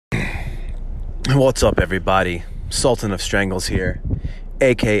What's up, everybody? Sultan of Strangles here,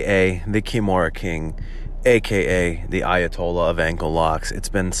 aka the Kimura King, aka the Ayatollah of ankle locks. It's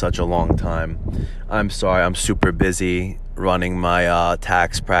been such a long time. I'm sorry, I'm super busy running my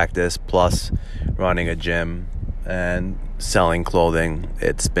tax practice plus running a gym and selling clothing.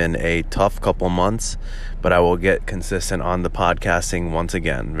 It's been a tough couple months, but I will get consistent on the podcasting once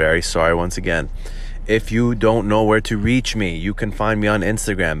again. Very sorry once again. If you don't know where to reach me, you can find me on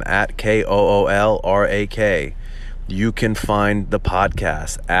Instagram at KOOLRAK. You can find the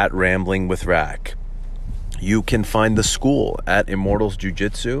podcast at Rambling with Rack. You can find the school at Immortals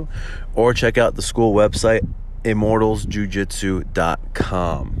Jiu-Jitsu, or check out the school website,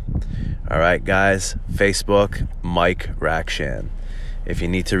 immortalsjujitsu.com. All right, guys, Facebook, Mike Rakshan. If you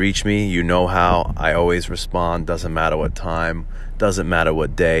need to reach me, you know how. I always respond. Doesn't matter what time, doesn't matter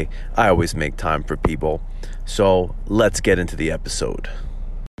what day. I always make time for people. So let's get into the episode.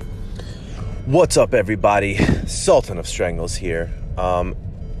 What's up, everybody? Sultan of Strangles here.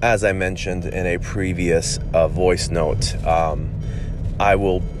 As I mentioned in a previous voice note,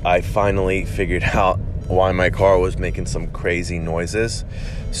 I finally figured out why my car was making some crazy noises.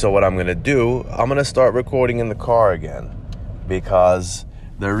 So what I'm going to do, I'm going to start recording in the car again. Because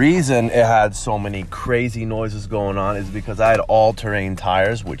the reason it had so many crazy noises going on is because I had all-terrain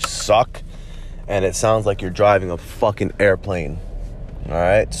tires, which suck, and it sounds like you're driving a fucking airplane. All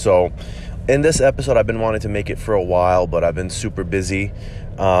right, so in this episode, I've been wanting to make it for a while, but I've been super busy.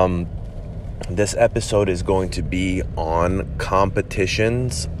 This episode is going to be on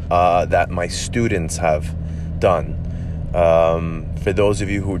competitions that my students have done. For those of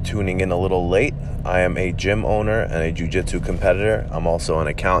you who are tuning in a little late, I am a gym owner and a jiu-jitsu competitor. I'm also an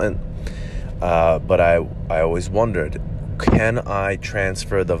accountant. But I always wondered, can I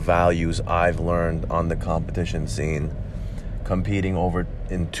transfer the values I've learned on the competition scene, competing over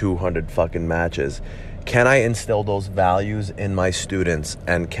in 200 fucking matches? Can I instill those values in my students,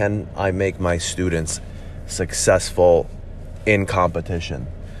 and can I make my students successful in competition?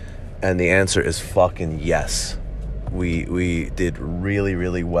 And the answer is fucking yes. We did really,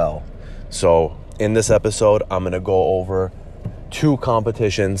 really well. So in this episode, I'm going to go over 2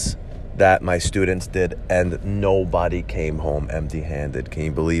 competitions that my students did, and nobody came home empty-handed. Can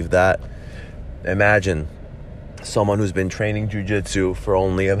you believe that? Imagine someone who's been training jiu-jitsu for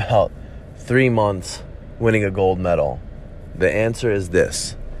only about 3 months winning a gold medal. The answer is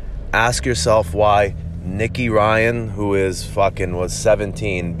this. Ask yourself why Nicky Ryan, who was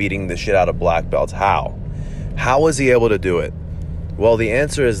 17, beating the shit out of black belts. How was he able to do it? Well, the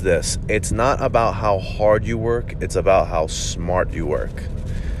answer is this. It's not about how hard you work. It's about how smart you work.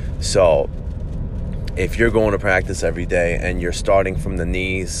 So if you're going to practice every day and you're starting from the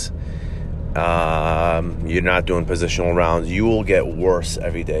knees, you're not doing positional rounds, you will get worse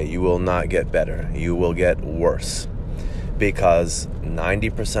every day. You will not get better. You will get worse, because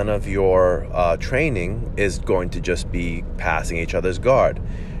 90% of your training is going to just be passing each other's guard.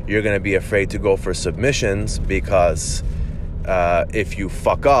 You're going to be afraid to go for submissions because if you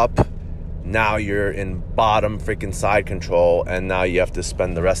fuck up, now you're in bottom freaking side control, and now you have to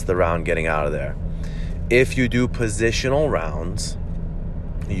spend the rest of the round getting out of there. If you do positional rounds,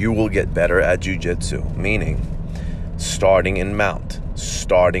 you will get better at jiu-jitsu, meaning starting in mount,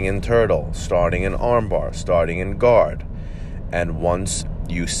 starting in turtle, starting in armbar, starting in guard. And once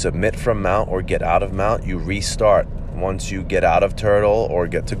you submit from mount or get out of mount, you restart. Once you get out of turtle or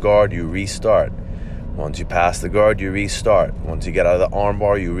get to guard, you restart. Once you pass the guard, you restart. Once you get out of the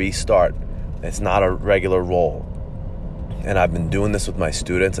armbar, you restart. It's not a regular roll. And I've been doing this with my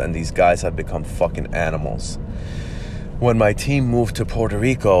students, and these guys have become fucking animals. When my team moved to Puerto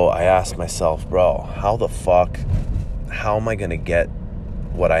Rico, I asked myself, bro, how am I going to get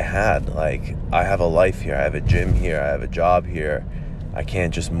what I had? Like, I have a life here. I have a gym here. I have a job here. I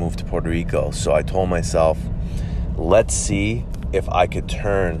can't just move to Puerto Rico. So I told myself, let's see if I could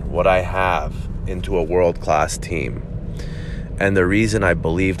turn what I have into a world-class team. And the reason I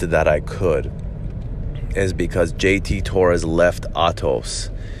believed that I could is because JT Torres left Atos,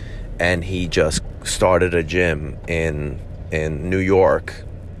 and he just started a gym in New York,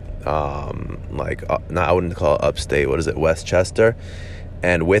 I wouldn't call it upstate, Westchester.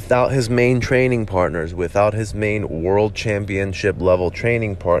 And without his main training partners, without his main world championship level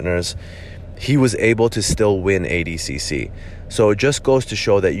training partners, he was able to still win ADCC. So it just goes to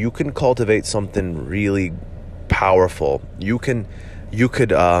show that you can cultivate something really powerful. You could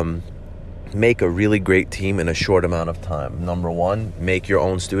make a really great team in a short amount of time. Number 1, make your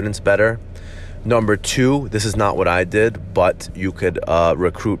own students better. Number 2, this is not what I did, but you could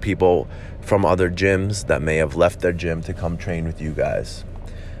recruit people from other gyms that may have left their gym to come train with you guys.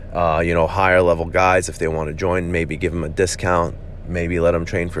 higher level guys, if they want to join, maybe give them a discount, maybe let them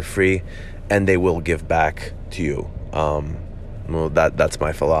train for free, and they will give back to you. That's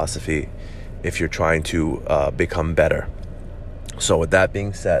my philosophy if you're trying to become better. So with that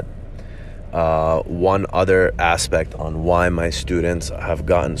being said, one other aspect on why my students have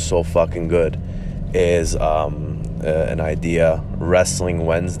gotten so fucking good is an idea, Wrestling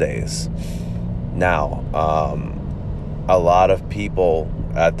Wednesdays. Now, a lot of people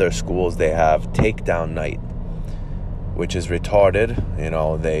at their schools, they have takedown night, which is retarded.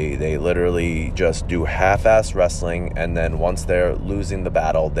 They literally just do half-ass wrestling, and then once they're losing the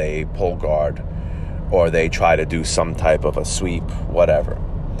battle, they pull guard, or they try to do some type of a sweep, whatever.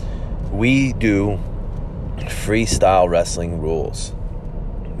 We do freestyle wrestling rules,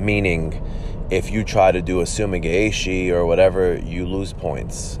 meaning if you try to do a sumigaeshi or whatever, you lose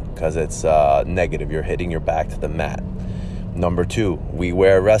points because it's negative. You're hitting your back to the mat. Number 2, we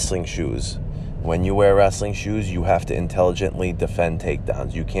wear wrestling shoes. When you wear wrestling shoes, you have to intelligently defend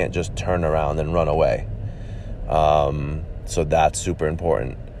takedowns. You can't just turn around and run away. So that's super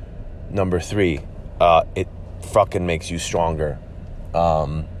important. Number 3, it fucking makes you stronger.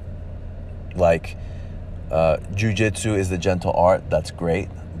 Jiu-jitsu is the gentle art. That's great.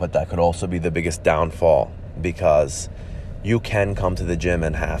 But that could also be the biggest downfall, because you can come to the gym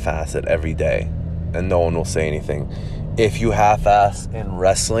and half-ass it every day and no one will say anything. If you half-ass in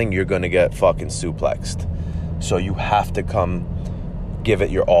wrestling, you're going to get fucking suplexed. So you have to come give it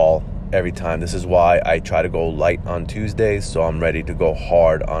your all every time. This is why I try to go light on Tuesdays, so I'm ready to go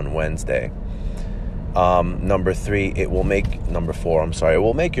hard on Wednesday. Number 4, it will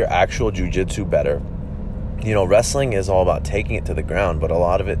make your actual jiu-jitsu better. Wrestling is all about taking it to the ground, but a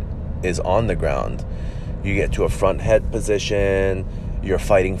lot of it is on the ground. You get to a front head position, you're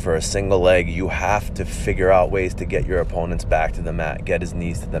fighting for a single leg. You have to figure out ways to get your opponent's back to the mat, get his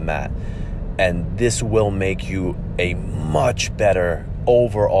knees to the mat. And this will make you a much better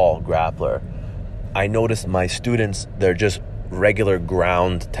overall grappler. I noticed my students, they're just regular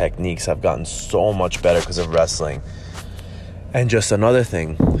ground techniques have gotten so much better because of wrestling. And just another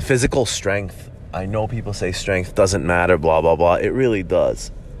thing, physical strength. I know people say strength doesn't matter, blah, blah, blah. It really does.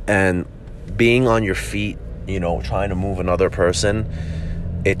 And being on your feet, trying to move another person,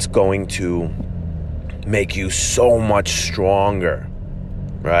 it's going to make you so much stronger,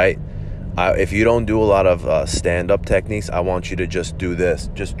 right? If you don't do a lot of stand-up techniques, I want you to just do this.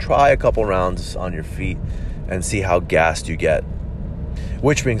 Just try a couple rounds on your feet and see how gassed you get.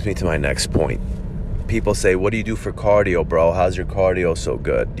 Which brings me to my next point. People say, what do you do for cardio, bro? How's your cardio so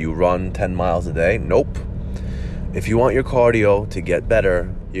good? Do you run 10 miles a day? Nope. If you want your cardio to get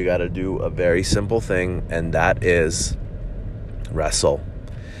better, you got to do a very simple thing, and that is wrestle.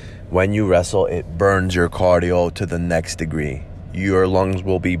 When you wrestle, it burns your cardio to the next degree. Your lungs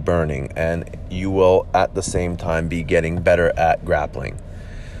will be burning, and you will at the same time be getting better at grappling.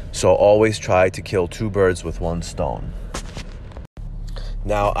 So always try to kill 2 birds with 1 stone.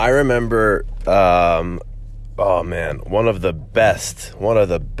 Now, I remember, one of the best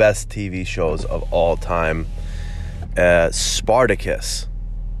TV shows of all time, Spartacus.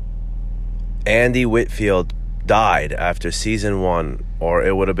 Andy Whitfield died after season 1, or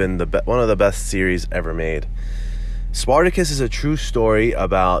it would have been one of the best series ever made. Spartacus is a true story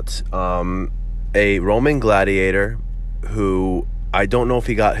about a Roman gladiator who, I don't know if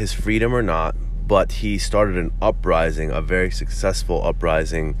he got his freedom or not, but he started an uprising, a very successful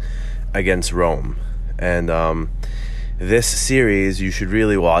uprising against Rome. And this series, you should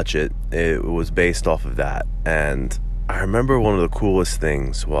really watch it. It was based off of that. And I remember one of the coolest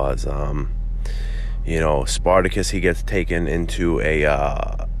things was, Spartacus, he gets taken into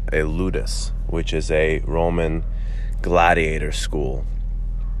a ludus, which is a Roman gladiator school.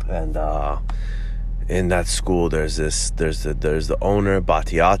 And in that school, there's the owner,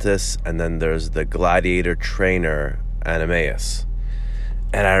 Batiatus, and then there's the gladiator trainer, Animeus.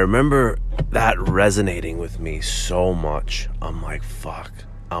 And I remember that resonating with me so much. I'm like, fuck,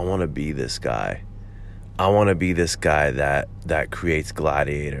 I want to be this guy. I want to be this guy that creates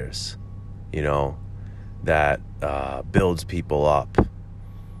gladiators, that builds people up.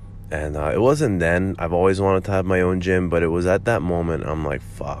 And it wasn't then. I've always wanted to have my own gym, but it was at that moment I'm like,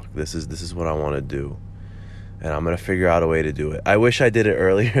 fuck, this is what I want to do. And I'm going to figure out a way to do it. I wish I did it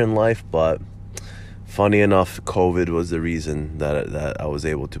earlier in life, but funny enough, COVID was the reason that I was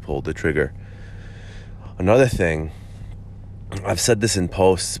able to pull the trigger. Another thing, I've said this in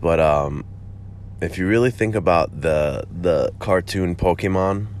posts, but if you really think about the cartoon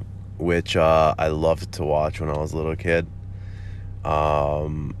Pokemon, which I loved to watch when I was a little kid,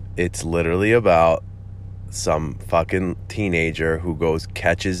 it's literally about some fucking teenager who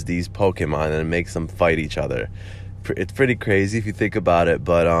catches these Pokemon and makes them fight each other. It's pretty crazy if you think about it,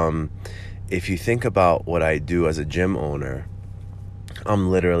 but if you think about what I do as a gym owner, I'm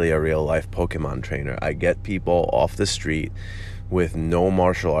literally a real life Pokemon trainer. I get people off the street with no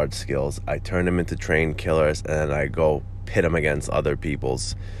martial arts skills. I turn them into trained killers, and I go pit them against other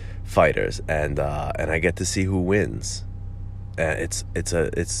people's fighters, and I get to see who wins. It's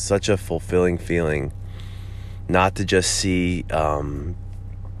such a fulfilling feeling, not to just see the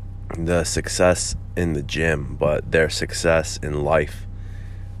success in the gym, but their success in life.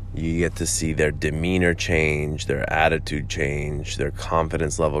 You get to see their demeanor change, their attitude change, their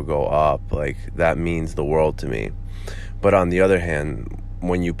confidence level go up. Like, that means the world to me. But on the other hand,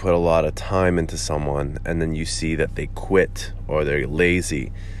 when you put a lot of time into someone and then you see that they quit or they're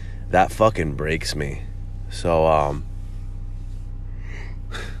lazy, that fucking breaks me. So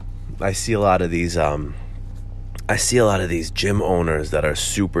I see a lot of these gym owners that are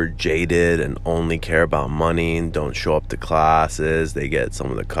super jaded and only care about money and don't show up to classes. They get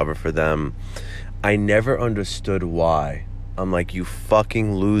someone to cover for them. I never understood why. I'm like, you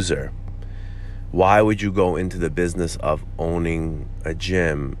fucking loser. Why would you go into the business of owning a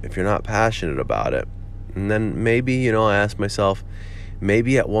gym if you're not passionate about it? And then maybe, I ask myself,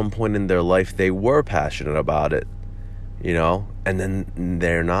 maybe at one point in their life they were passionate about it, and then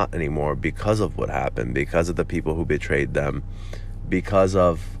they're not anymore because of what happened, because of the people who betrayed them, because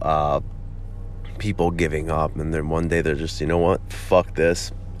of people giving up. And then one day they're just, you know what, fuck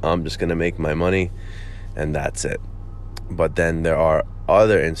this. I'm just going to make my money, and that's it. But then there are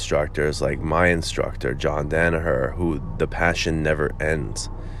other instructors, like my instructor, John Danaher, who the passion never ends.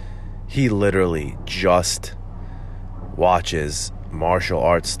 He literally just watches martial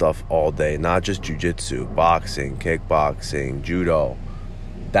arts stuff all day, not just jiu-jitsu, boxing, kickboxing, judo.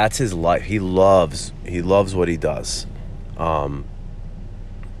 That's his life. He loves what he does. And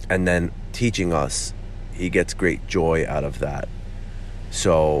then teaching us, he gets great joy out of that.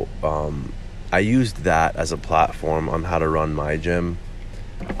 So I used that as a platform on how to run my gym.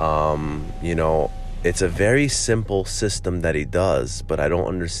 It's a very simple system that he does, but I don't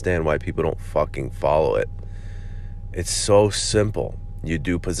understand why people don't fucking follow it. It's so simple. You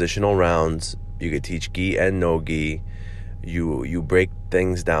do positional rounds. You could teach gi and no gi. You break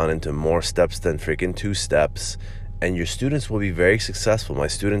things down into more steps than freaking 2 steps, and your students will be very successful. My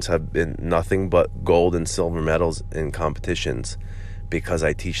students have been nothing but gold and silver medals in competitions because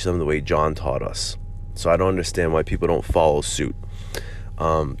I teach them the way John taught us. So I don't understand why people don't follow suit.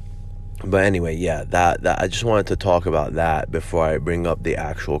 But anyway, yeah, that I just wanted to talk about that before I bring up the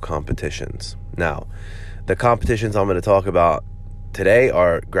actual competitions. Now, the competitions I'm going to talk about today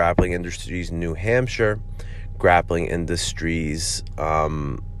are Grappling Industries New Hampshire, Grappling Industries,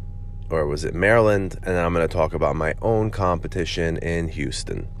 Maryland, and then I'm going to talk about my own competition in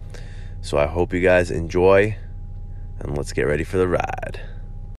Houston. So I hope you guys enjoy, and let's get ready for the ride.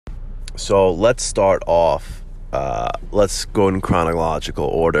 So let's start off. Let's go in chronological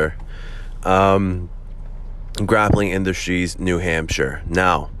order. Grappling Industries New Hampshire.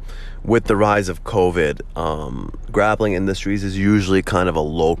 Now, with the rise of COVID, Grappling Industries is usually kind of a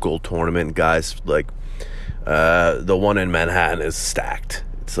local tournament. Guys, like the one in Manhattan is stacked.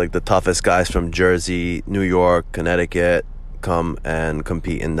 It's like the toughest guys from Jersey, New York, Connecticut come and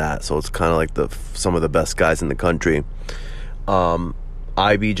compete in that. So it's kind of like some of the best guys in the country.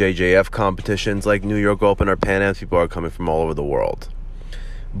 IBJJF competitions like New York Open or Pan Am, people are coming from all over the world.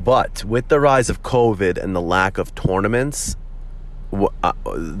 But with the rise of COVID and the lack of tournaments,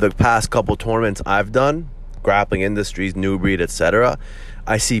 the past couple tournaments I've done, Grappling Industries, New Breed, etc.,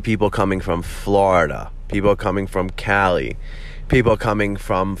 I see people coming from Florida, people coming from Cali, people coming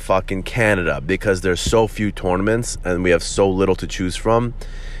from fucking Canada, because there's so few tournaments and we have so little to choose from.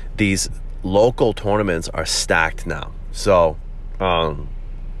 These local tournaments are stacked now. So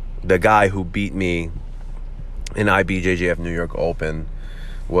the guy who beat me in IBJJF New York Open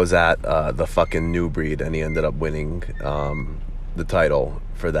was at the fucking New Breed, and he ended up winning the title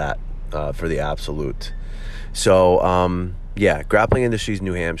for that, for the absolute. So yeah, Grappling Industries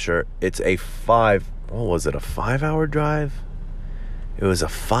New Hampshire. It's a 5-hour drive? It was a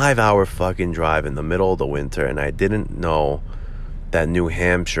 5-hour fucking drive in the middle of the winter, and I didn't know that New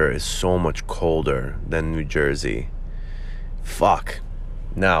Hampshire is so much colder than New Jersey. Fuck.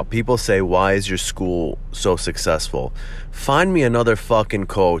 Now, people say, why is your school so successful? Find me another fucking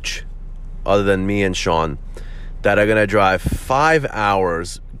coach other than me and Sean that are going to drive 5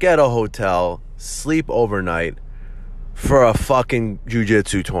 hours, get a hotel, sleep overnight for a fucking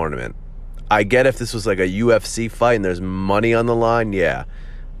jiu-jitsu tournament. I get if this was like a UFC fight and there's money on the line, yeah.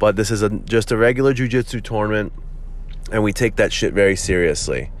 but this is just a regular jiu-jitsu tournament, and we take that shit very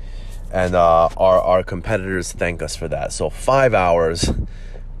seriously. And our competitors thank us for that. So 5 hours,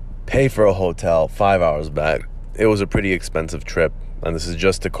 pay for a hotel, 5 hours back. It was a pretty expensive trip, and this is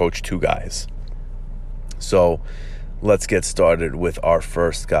just to coach 2 guys. So let's get started with our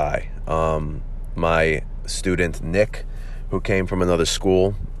first guy. My student, Nick, who came from another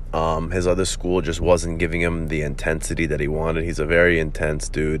school. His other school just wasn't giving him the intensity that he wanted. He's a very intense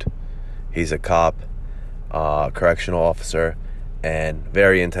dude. He's a cop, correctional officer, and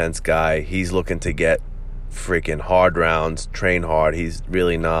very intense guy. He's looking to get freaking hard rounds, train hard. He's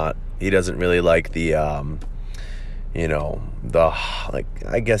really not. He doesn't really like the, I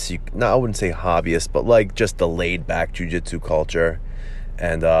guess I wouldn't say hobbyist, but like just the laid back jiu-jitsu culture.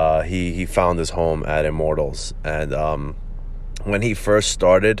 And he found his home at Immortals. And when he first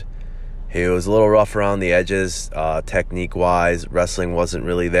started, he was a little rough around the edges, technique-wise. Wrestling wasn't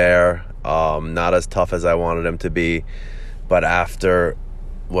really there, not as tough as I wanted him to be. But after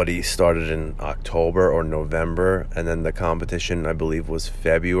what he started in October or November, and then the competition, I believe, was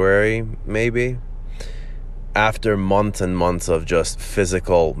February, maybe. After months and months of just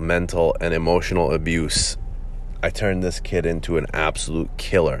physical, mental, and emotional abuse, I turned this kid into an absolute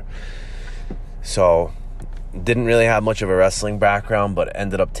killer. So didn't really have much of a wrestling background, but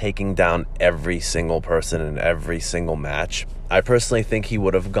ended up taking down every single person in every single match. I personally think he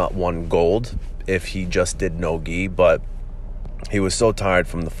would have got 1 gold if he just did no gi, but he was so tired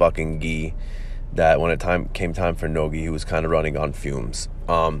from the fucking gi that when it came time for no gi, he was kind of running on fumes.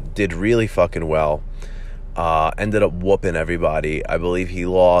 Did really fucking well. Ended up whooping everybody. I believe he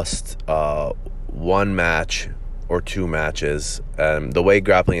lost 1 match or 2 matches. The way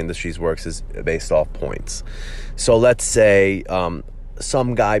Grappling Industries works is based off points. So let's say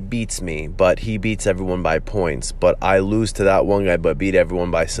some guy beats me, but he beats everyone by points, but I lose to that one guy but beat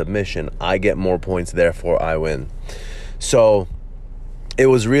everyone by submission. I get more points, therefore I win. So it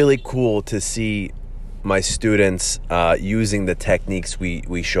was really cool to see my students using the techniques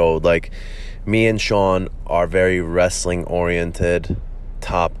we showed. Like, me and Sean are very wrestling oriented,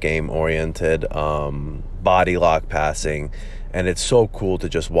 top game oriented, body lock passing, and it's so cool to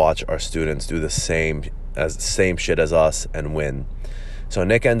just watch our students do the same shit as us and win. So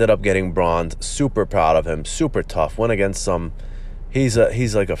Nick ended up getting bronze. Super proud of him. Super tough. Went against some. He's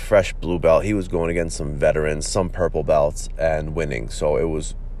like a fresh blue belt. He was going against some veterans, some purple belts, and winning. So it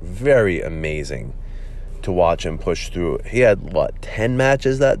was very amazing to watch him push through. He had 10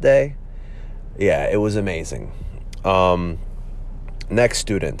 matches that day. Yeah, it was amazing. Next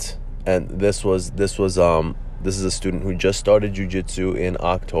student, and this is a student who just started jiu-jitsu in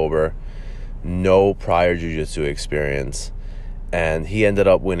October, no prior jiu-jitsu experience, and he ended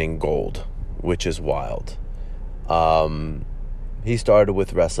up winning gold, which is wild. He started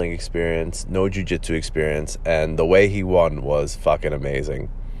with wrestling experience, no jiu-jitsu experience, and the way he won was fucking amazing.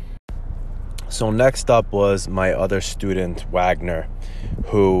 So next up was my other student, Wagner,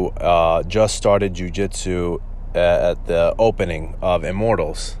 who just started jiu-jitsu at the opening of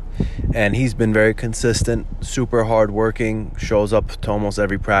Immortals. And he's been very consistent, super hardworking, shows up to almost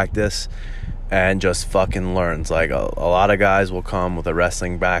every practice, and just fucking learns. Like, a lot of guys will come with a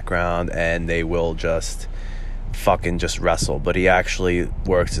wrestling background, and they will just fucking just wrestle. But he actually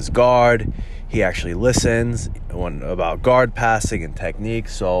works his guard. He actually listens about guard passing and technique.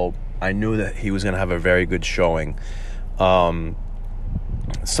 So I knew that he was going to have a very good showing.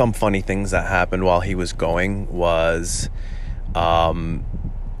 Some funny things that happened while he was going was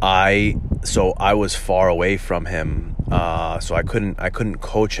I was far away from him, so I couldn't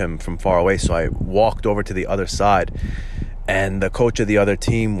coach him from far away. So I walked over to the other side, and the coach of the other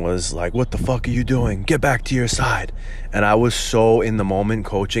team was like, "What the fuck are you doing? Get back to your side." And I was so in the moment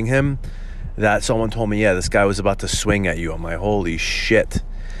coaching him that someone told me, "Yeah, this guy was about to swing at you." I'm like, "Holy shit."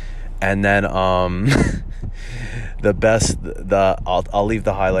 And then I'll leave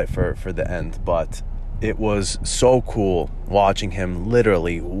the highlight for the end, but it was so cool watching him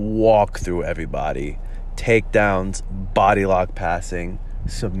literally walk through everybody. Takedowns, body lock passing,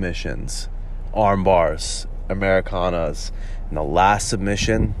 submissions, arm bars, Americanas. And the last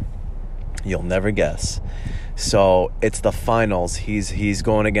submission, you'll never guess. So it's the finals. He's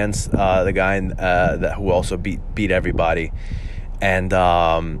going against the guy who also beat everybody. And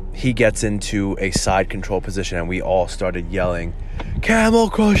he gets into a side control position, and we all started yelling, "Camel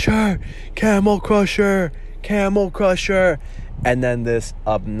Crusher! Camel Crusher! Camel Crusher!" And then this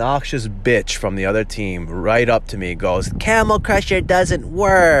obnoxious bitch from the other team right up to me goes, "Camel Crusher doesn't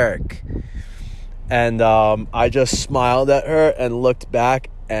work." And I just smiled at her and looked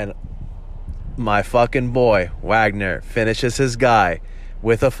back, and my fucking boy, Wagner, finishes his guy,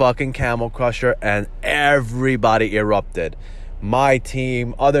 with a fucking camel crusher, and everybody erupted. My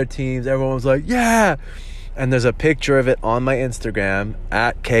team, other teams, everyone was like, yeah. And there's a picture of it on my Instagram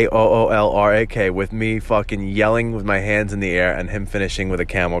at KOOLRAK with me fucking yelling with my hands in the air and him finishing with a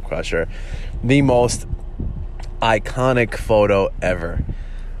camel crusher. The most iconic photo ever.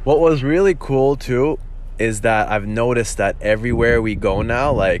 What was really cool too is that I've noticed that everywhere we go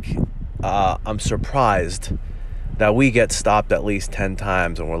now, like, I'm surprised that we get stopped at least 10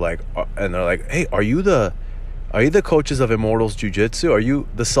 times, and we're like, and they're like, hey, are you the coaches of Immortals Jiu-Jitsu? Are you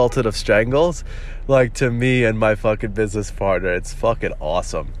the Sultan of Strangles? Like, to me and my fucking business partner, it's fucking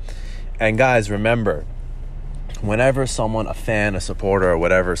awesome. And guys, remember, whenever someone, a fan, a supporter, or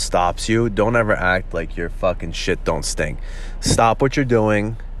whatever stops you, don't ever act like your fucking shit don't stink. Stop what you're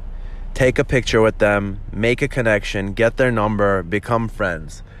doing. Take a picture with them. Make a connection. Get their number. Become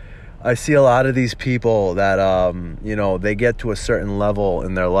friends. I see a lot of these people that, they get to a certain level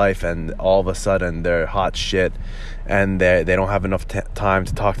in their life and all of a sudden they're hot shit and they don't have enough time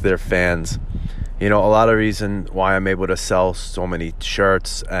to talk to their fans. A lot of reason why I'm able to sell so many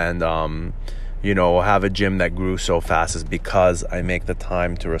shirts and, have a gym that grew so fast is because I make the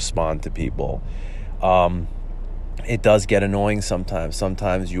time to respond to people. It does get annoying sometimes.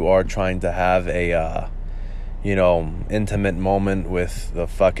 Sometimes you are trying to have a, intimate moment with the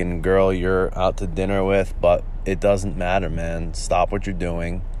fucking girl you're out to dinner with, but it doesn't matter, man. Stop what you're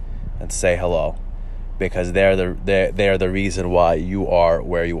doing and say hello, because they're the reason why you are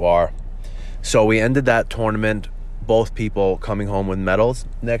where you are. So we ended that tournament, both people coming home with medals.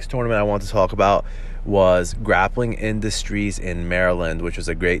 Next tournament I want to talk about was Grappling Industries in Maryland, which was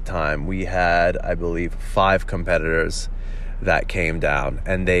a great time. We had, I believe, 5 competitors that came down,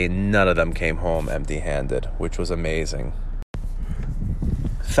 and none of them came home empty-handed, which was amazing.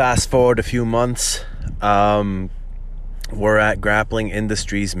 Fast forward a few months, we're at Grappling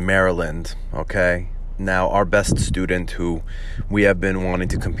Industries Maryland, okay? Now, our best student, who we have been wanting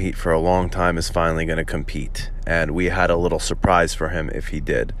to compete for a long time, is finally going to compete, and we had a little surprise for him if he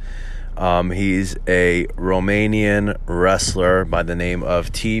did. He's a Romanian wrestler by the name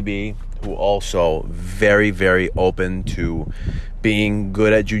of TB, who also very, very open to being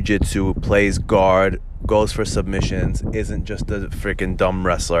good at jiu-jitsu, plays guard, goes for submissions, isn't just a freaking dumb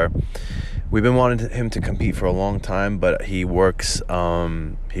wrestler. We've been wanting him to compete for a long time, but he works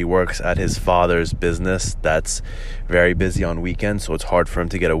at his father's business that's very busy on weekends, so it's hard for him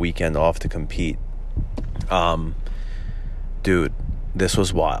to get a weekend off to compete. Dude, this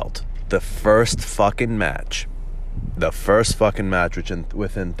was wild. The first fucking match, which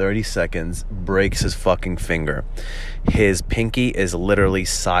within 30 seconds breaks his fucking finger. His pinky is literally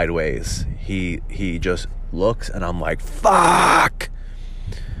sideways. He just looks, and I'm like, fuck.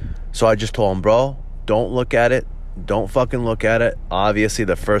 So I just told him, bro, don't look at it. Don't fucking look at it. Obviously,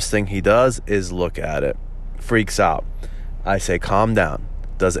 the first thing he does is look at it. Freaks out. I say, calm down.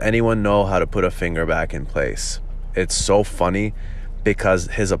 Does anyone know how to put a finger back in place? It's so funny, because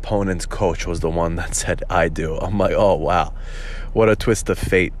his opponent's coach was the one that said, I do. I'm like, oh, wow. What a twist of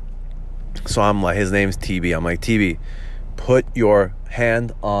fate. So I'm like, his name's TB. I'm like, TB, put your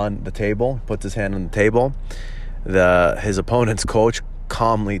hand on the table. Puts his hand on the table. His opponent's coach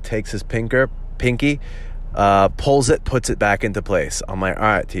calmly takes his pinky, pulls it, puts it back into place. I'm like, all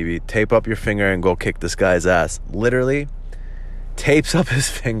right, TB, tape up your finger and go kick this guy's ass. Literally tapes up his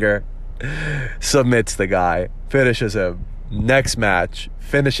finger, submits the guy, finishes him. Next match,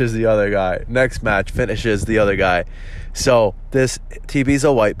 finishes the other guy. Next match, finishes the other guy. So this TB's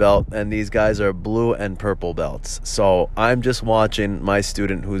a white belt, and these guys are blue and purple belts. So I'm just watching my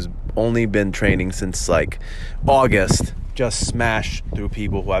student, who's only been training since like August, just smash through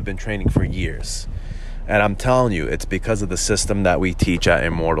people who have been training for years. And I'm telling you, it's because of the system that we teach at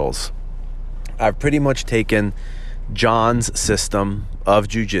Immortals. I've pretty much taken John's system of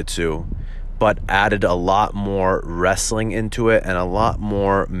jiu-jitsu, but added a lot more wrestling into it and a lot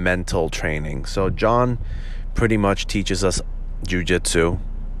more mental training. So John pretty much teaches us jiu-jitsu,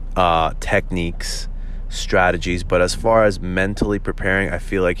 techniques, strategies, but as far as mentally preparing, I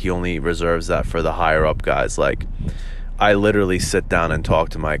feel like he only reserves that for the higher up guys. Like, I literally sit down and talk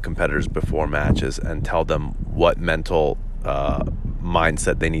to my competitors before matches and tell them what mental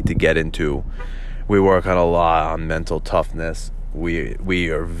mindset they need to get into. We work on a lot on mental toughness. We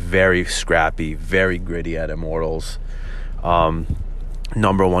are very scrappy, very gritty at Immortals.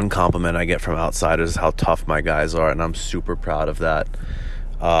 Number one compliment I get from outsiders is how tough my guys are, and I'm super proud of that.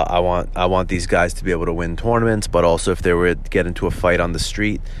 I want these guys to be able to win tournaments, but also if they were to get into a fight on the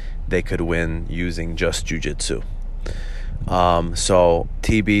street, they could win using just jiu-jitsu. So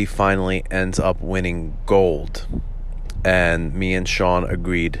TB finally ends up winning gold and me and Sean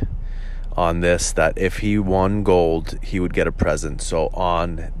agreed on this, that if he won gold, he would get a present. So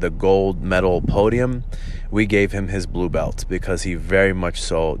on the gold medal podium, we gave him his blue belt because he very much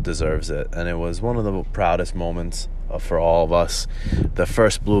so deserves it. And it was one of the proudest moments for all of us. The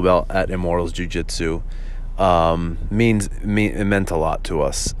first blue belt at Immortals Jiu-Jitsu it meant a lot to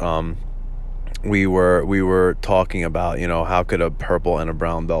us. We were talking about, how could a purple and a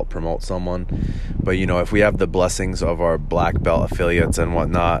brown belt promote someone? But, if we have the blessings of our black belt affiliates and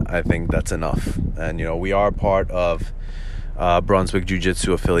whatnot, I think that's enough. And, we are part of Brunswick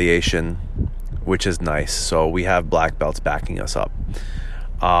Jiu-Jitsu affiliation, which is nice. So we have black belts backing us up.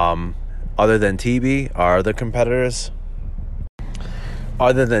 Other than TB, our other competitors,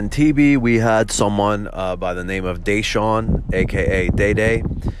 we had someone by the name of Deshawn, a.k.a. Day Day.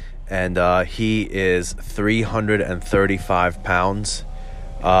 And he is 335 pounds,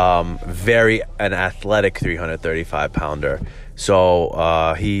 very an athletic 335 pounder.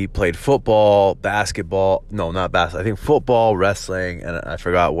 So he played football, basketball, no, not basketball, I think football, wrestling, and I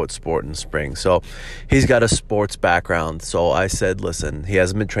forgot what sport in spring. So he's got a sports background. So I said, listen, he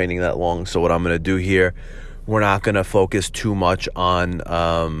hasn't been training that long. So what I'm going to do here, we're not going to focus too much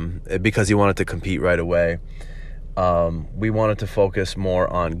on, because he wanted to compete right away. We wanted to focus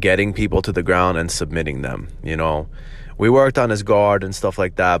more on getting people to the ground and submitting them. We worked on his guard and stuff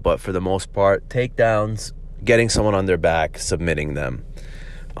like that, but for the most part, takedowns, getting someone on their back, submitting them.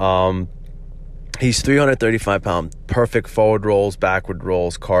 He's 335 pounds, perfect forward rolls, backward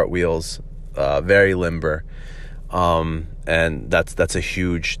rolls, cartwheels, very limber. And that's a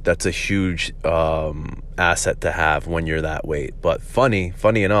huge asset to have when you're that weight. But funny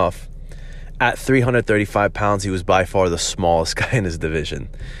enough, at 335 pounds, he was by far the smallest guy in his division.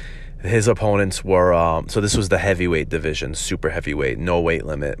 His opponents were, so this was the heavyweight division, super heavyweight, no weight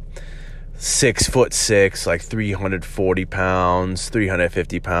limit. 6'6", like 340 pounds,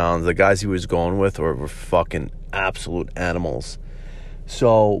 350 pounds. The guys he was going with were fucking absolute animals.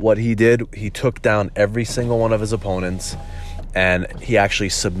 So what he did, he took down every single one of his opponents, and he actually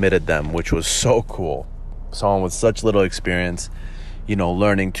submitted them, which was so cool. Someone with such little experience,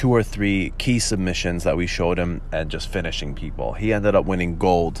 learning 2 or 3 key submissions that we showed him and just finishing people. He ended up winning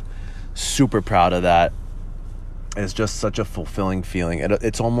gold. Super proud of that. It's just such a fulfilling feeling.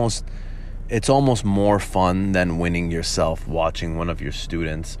 It's almost more fun than winning yourself, watching one of your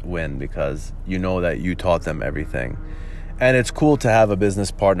students win, because you know that you taught them everything. And it's cool to have a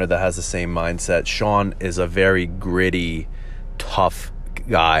business partner that has the same mindset. Sean is a very gritty, tough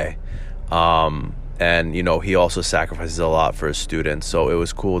guy. And, he also sacrifices a lot for his students. So it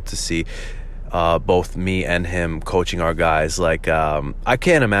was cool to see both me and him coaching our guys. Like, I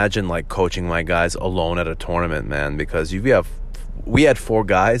can't imagine, coaching my guys alone at a tournament, man, because we had 4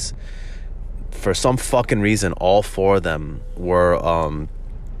 guys. For some fucking reason, all 4 of them were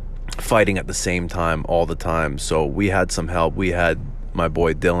fighting at the same time all the time. So we had some help. We had my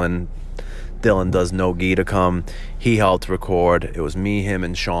boy Dylan. Dylan does no gi to come. He helped record. It was me, him,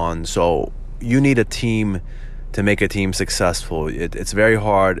 and Sean. So you need a team to make a team successful. It's very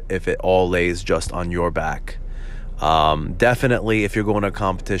hard if it all lays just on your back. Definitely, if you're going to a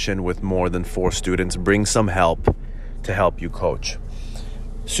competition with more than 4 students, bring some help to help you coach.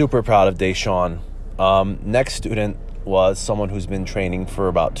 Super proud of Deshawn. Next student was someone who's been training for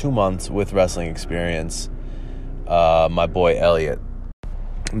about 2 months with wrestling experience, my boy Elliot.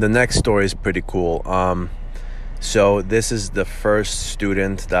 The next story is pretty cool. So this is the first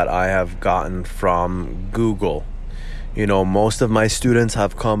student that I have gotten from Google. Most of my students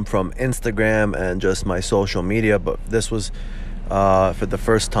have come from Instagram and just my social media, but this was for the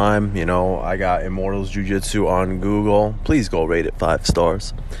first time. I got Immortals Jiu-Jitsu on Google. Please go rate it 5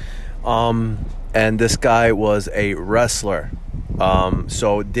 stars. And this guy was a wrestler.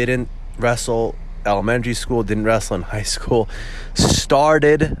 So didn't wrestle elementary school, didn't wrestle in high school,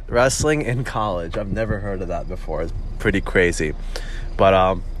 started wrestling in college. I've never heard of that before. It's pretty crazy.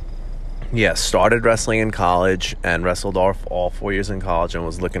 But started wrestling in college and wrestled all 4 years in college and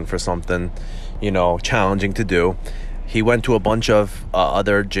was looking for something, challenging to do. He went to a bunch of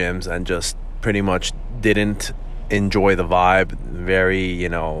other gyms and just pretty much didn't enjoy the vibe. Very,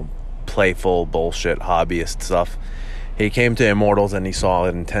 playful bullshit hobbyist stuff. He came to Immortals and he saw how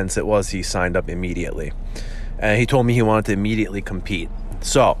intense it was. He signed up immediately. And he told me he wanted to immediately compete.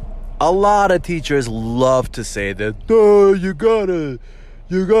 So, a lot of teachers love to say that, you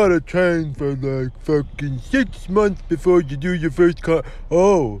gotta train for fucking 6 months before you do your first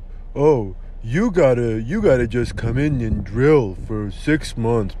you gotta just come in and drill for 6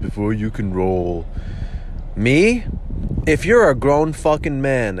 months before you can roll. Me? If you're a grown fucking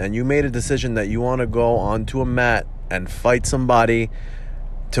man and you made a decision that you want to go onto a mat and fight somebody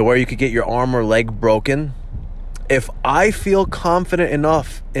to where you could get your arm or leg broken, if I feel confident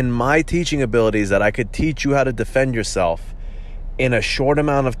enough in my teaching abilities that I could teach you how to defend yourself in a short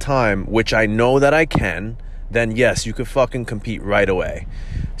amount of time, which I know that I can, then yes, you could fucking compete right away.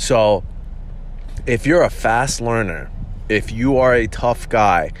 So if you're a fast learner, if you are a tough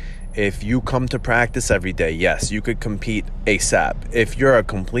guy, if you come to practice every day, yes, you could compete ASAP. If you're a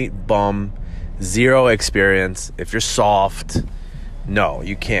complete bum, zero experience, if you're soft, no,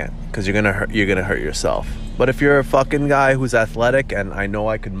 you can't, because you're gonna hurt yourself. But if you're a fucking guy who's athletic and I know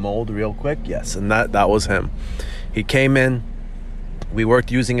I could mold real quick, yes, and that was him. He came in, we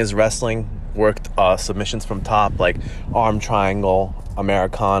worked using his wrestling, worked submissions from top, like arm triangle,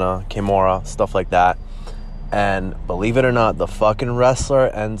 Americana, Kimura, stuff like that. And believe it or not, the fucking wrestler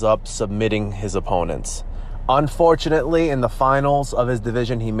ends up submitting his opponents. Unfortunately, in the finals of his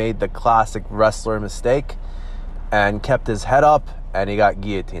division, he made the classic wrestler mistake and kept his head up, and he got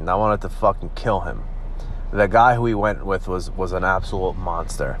guillotined. I wanted to fucking kill him. The guy who he went with was an absolute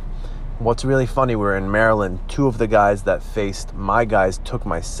monster. What's really funny, we were in Maryland. Two of the guys that faced my guys took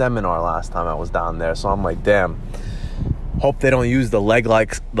my seminar last time I was down there. So I'm like, damn, hope they don't use the leg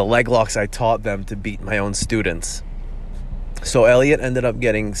locks I taught them to beat my own students. So Elliot ended up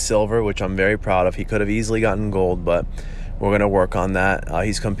getting silver, which I'm very proud of. He could have easily gotten gold, but we're going to work on that.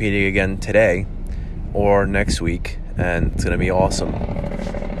 He's competing again today or next week, and it's going to be awesome.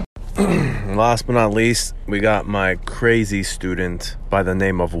 Last but not least, we got my crazy student by the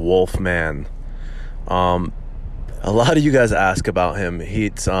name of Wolfman. A lot of you guys ask about him.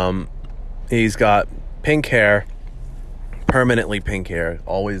 He's got pink hair, permanently pink hair,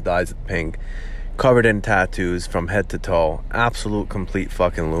 always dyes it pink, covered in tattoos from head to toe, absolute complete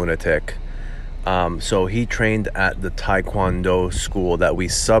fucking lunatic. So he trained at the Taekwondo school that we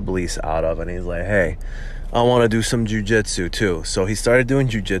sublease out of, and he's like, hey, I want to do some jiu-jitsu too. So he started doing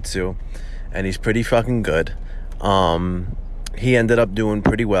jiu-jitsu, and he's pretty fucking good. He ended up doing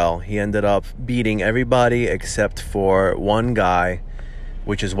pretty well. He ended up beating everybody except for one guy,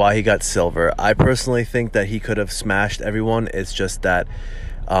 which is why he got silver. I personally think that he could have smashed everyone. It's just that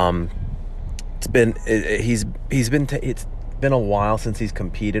it's been a while since he's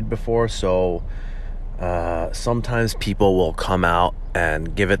competed before, so sometimes people will come out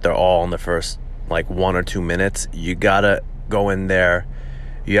and give it their all in the first 1 or 2 minutes. You gotta go in there,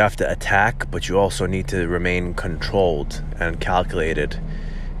 you have to attack, but you also need to remain controlled and calculated.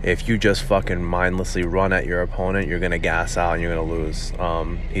 If you just fucking mindlessly run at your opponent, you're gonna gas out and you're gonna lose.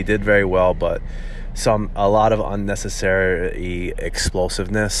 He did very well, but a lot of unnecessary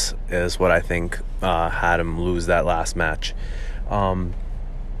explosiveness is what I think had him lose that last match.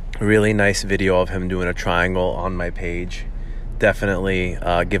 Really nice video of him doing a triangle on my page. Definitely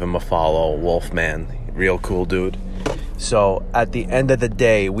give him a follow, Wolfman. Real cool dude. So at the end of the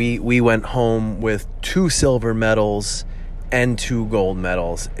day, we went home with 2 silver medals and 2 gold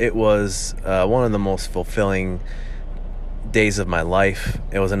medals. It was one of the most fulfilling days of my life.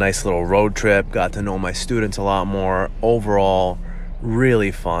 It was a nice little road trip. Got to know my students a lot more. Overall, really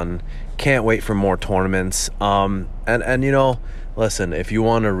fun. Can't wait for more tournaments. And you know, listen, if you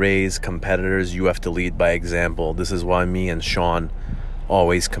want to raise competitors, you have to lead by example. This is why me and Sean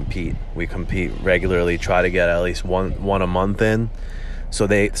always compete. We compete regularly, try to get at least one a month in, so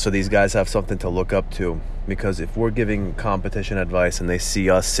these guys have something to look up to. Because if we're giving competition advice and they see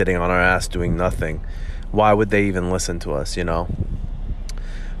us sitting on our ass doing nothing, why would they even listen to us, you know?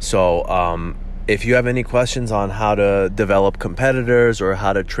 So if you have any questions on how to develop competitors or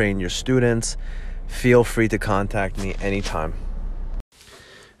how to train your students, feel free to contact me anytime.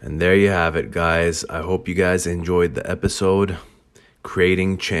 And there you have it, guys. I hope you guys enjoyed the episode,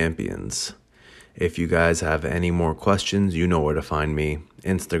 Creating Champions. If you guys have any more questions, you know where to find me.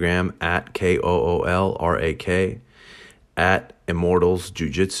 Instagram at KOOLRAK, at Immortals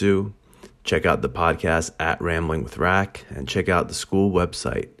Jiu-Jitsu. Check out the podcast at Rambling with Rack, and check out the school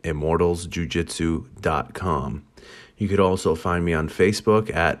website, immortalsjujitsu.com. You could also find me on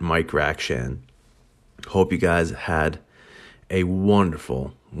Facebook at Mike Rakshan. Hope you guys had a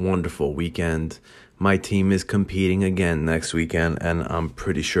wonderful, wonderful weekend. My team is competing again next weekend, and I'm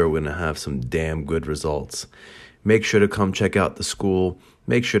pretty sure we're going to have some damn good results. Make sure to come check out the school.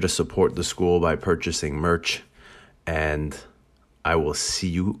 Make sure to support the school by purchasing merch, and I will see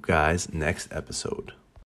you guys next episode.